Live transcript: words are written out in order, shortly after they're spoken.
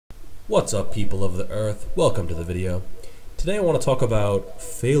What's up, people of the earth? Welcome to the video. Today I want to talk about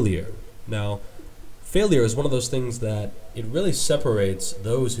failure. Now, failure is one of those things that it really separates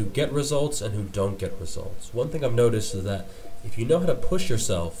those who get results and who don't get results. One thing I've noticed is that if you know how to push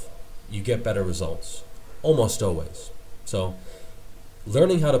yourself, you get better results. Almost always. So,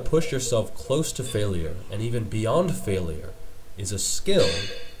 learning how to push yourself close to failure and even beyond failure is a skill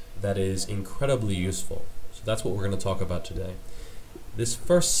that is incredibly useful. So that's what we're going to talk about today. This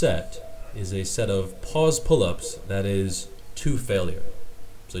first set is a set of pause pull-ups that is to failure.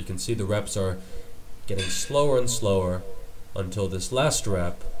 So you can see the reps are getting slower and slower until this last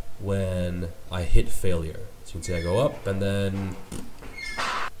rep when I hit failure. So you can see I go up and then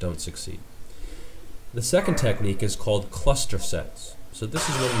don't succeed. The second technique is called cluster sets. So this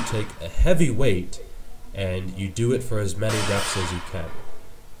is when you take a heavy weight and you do it for as many reps as you can.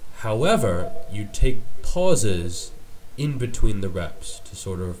 However, you take pauses in between the reps to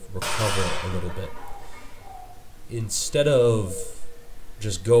sort of recover a little bit. Instead of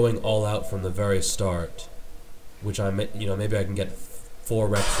just going all out from the very start, which maybe I can get 4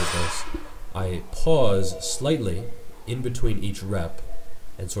 reps with this, I pause slightly in between each rep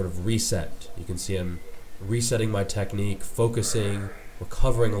and sort of reset. You can see I'm resetting my technique, focusing,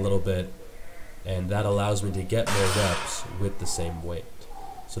 recovering a little bit, and that allows me to get more reps with the same weight.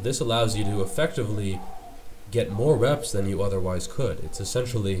 So this allows you to effectively get more reps than you otherwise could. It's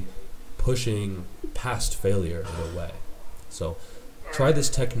essentially pushing past failure in a way. So try this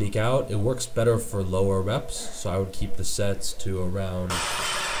technique out. It works better for lower reps, so I would keep the sets to around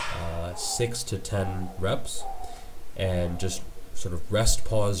 6 to 10 reps and just sort of rest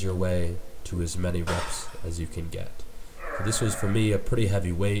pause your way to as many reps as you can get. So this was for me a pretty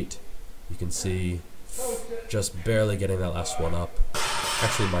heavy weight. You can see just barely getting that last one up.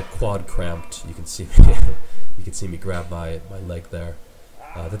 Actually, my quad cramped. You can see me. You can see me grab my leg there.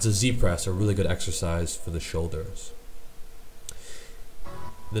 That's a Z press, a really good exercise for the shoulders.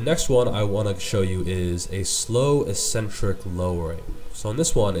 The next one I want to show you is a slow eccentric lowering. So on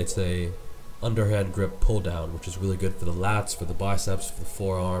this one, it's a underhand grip pull down, which is really good for the lats, for the biceps, for the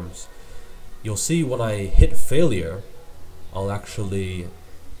forearms. You'll see when I hit failure, I'll actually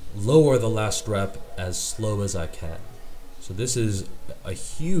lower the last rep as slow as I can. So this is a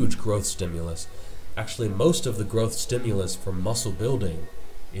huge growth stimulus. Actually, most of the growth stimulus for muscle building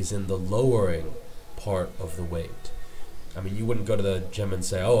is in the lowering part of the weight. I mean, you wouldn't go to the gym and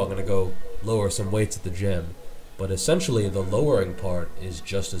say, oh, I'm going to go lower some weights at the gym. But essentially, the lowering part is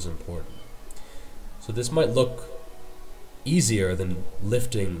just as important. So this might look easier than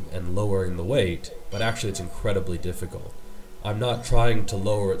lifting and lowering the weight, but actually it's incredibly difficult. I'm not trying to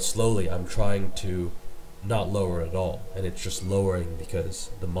lower it slowly. I'm trying to not lower it at all. And it's just lowering because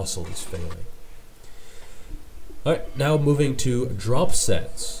the muscle is failing. Alright, now moving to drop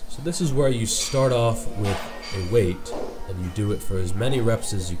sets. So this is where you start off with a weight and you do it for as many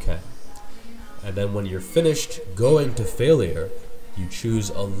reps as you can. And then when you're finished going to failure, you choose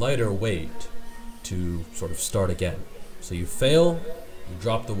a lighter weight to sort of start again. So you fail, you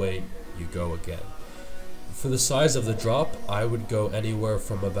drop the weight, you go again. For the size of the drop, I would go anywhere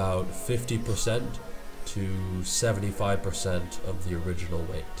from about 50% to 75% of the original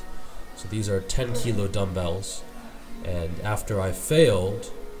weight. So these are 10 kilo dumbbells. And after I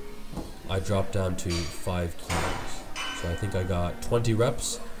failed, I dropped down to 5 kilos. So I think I got 20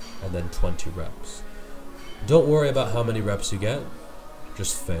 reps and then 20 reps. Don't worry about how many reps you get,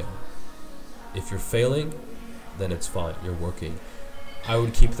 just fail. If you're failing, then it's fine, you're working. I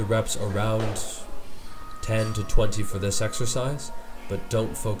would keep the reps around 10 to 20 for this exercise, but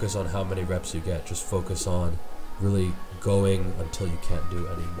don't focus on how many reps you get, just focus on really going until you can't do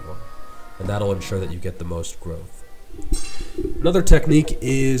anymore. And that'll ensure that you get the most growth. Another technique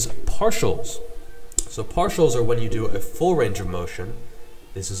is partials. So partials are when you do a full range of motion.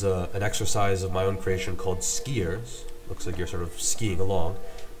 This is an exercise of my own creation called skiers. Looks like you're sort of skiing along.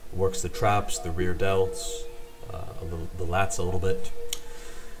 It works the traps, the rear delts, the lats a little bit.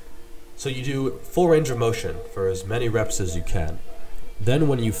 So you do full range of motion for as many reps as you can. Then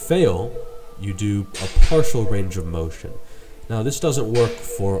when you fail, you do a partial range of motion. Now this doesn't work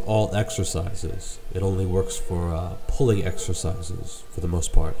for all exercises. It only works for pulling exercises for the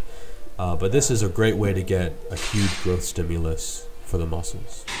most part. But this is a great way to get a huge growth stimulus for the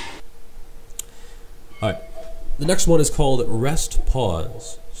muscles. Alright, the next one is called rest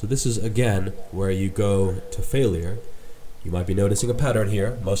pause. So this is again where you go to failure. You might be noticing a pattern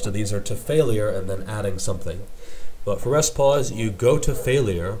here. Most of these are to failure and then adding something. But for rest pause, you go to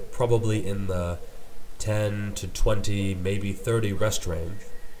failure probably in the 10 to 20, maybe 30 rep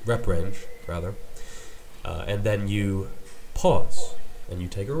range, and then you pause. and you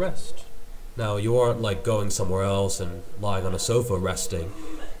take a rest. Now, you aren't like going somewhere else and lying on a sofa resting.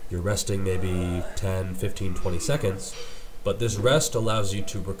 You're resting maybe 10, 15, 20 seconds, but this rest allows you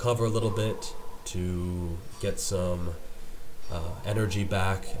to recover a little bit, to get some energy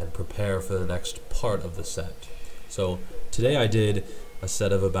back and prepare for the next part of the set. So today I did a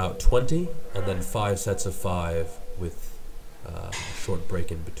set of about 20 and then 5 sets of 5 with a short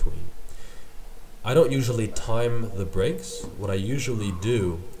break in between. I don't usually time the breaks. What I usually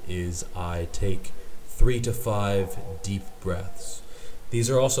do is I take 3 to 5 deep breaths. These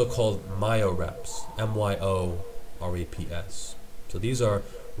are also called myo reps, M-Y-O-R-E-P-S. So these are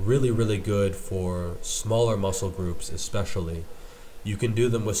really, really good for smaller muscle groups especially. You can do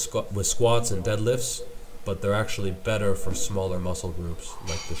them with squats and deadlifts, but they're actually better for smaller muscle groups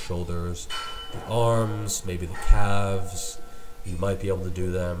like the shoulders, the arms, maybe the calves. You might be able to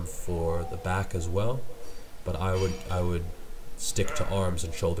do them for the back as well, but I would stick to arms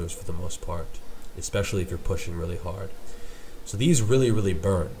and shoulders for the most part, especially if you're pushing really hard. So these really, really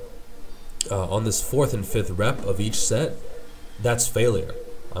burn. On this 4th and 5th rep of each set, that's failure.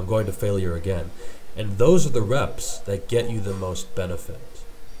 I'm going to failure again. And those are the reps that get you the most benefit.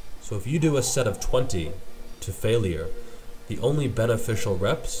 So if you do a set of 20 to failure, the only beneficial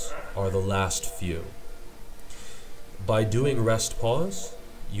reps are the last few. By doing rest pause,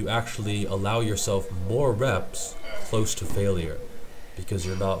 you actually allow yourself more reps close to failure because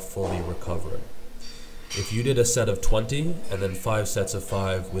you're not fully recovering. If you did a set of 20 and then 5 sets of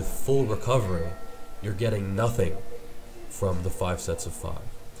 5 with full recovery, you're getting nothing from the 5 sets of 5.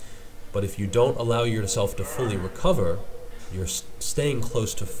 But if you don't allow yourself to fully recover, you're staying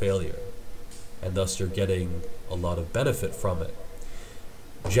close to failure, and thus you're getting a lot of benefit from it.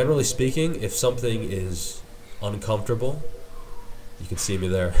 Generally speaking, if something is uncomfortable, you can see me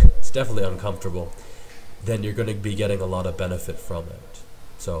there, it's definitely uncomfortable, then you're going to be getting a lot of benefit from it.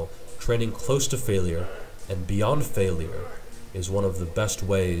 So training close to failure and beyond failure is one of the best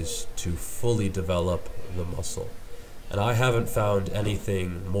ways to fully develop the muscle. And I haven't found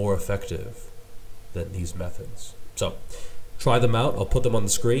anything more effective than these methods. So try them out. I'll put them on the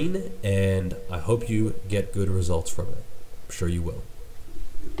screen, and I hope you get good results from it. I'm sure you will.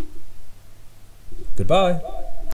 Goodbye.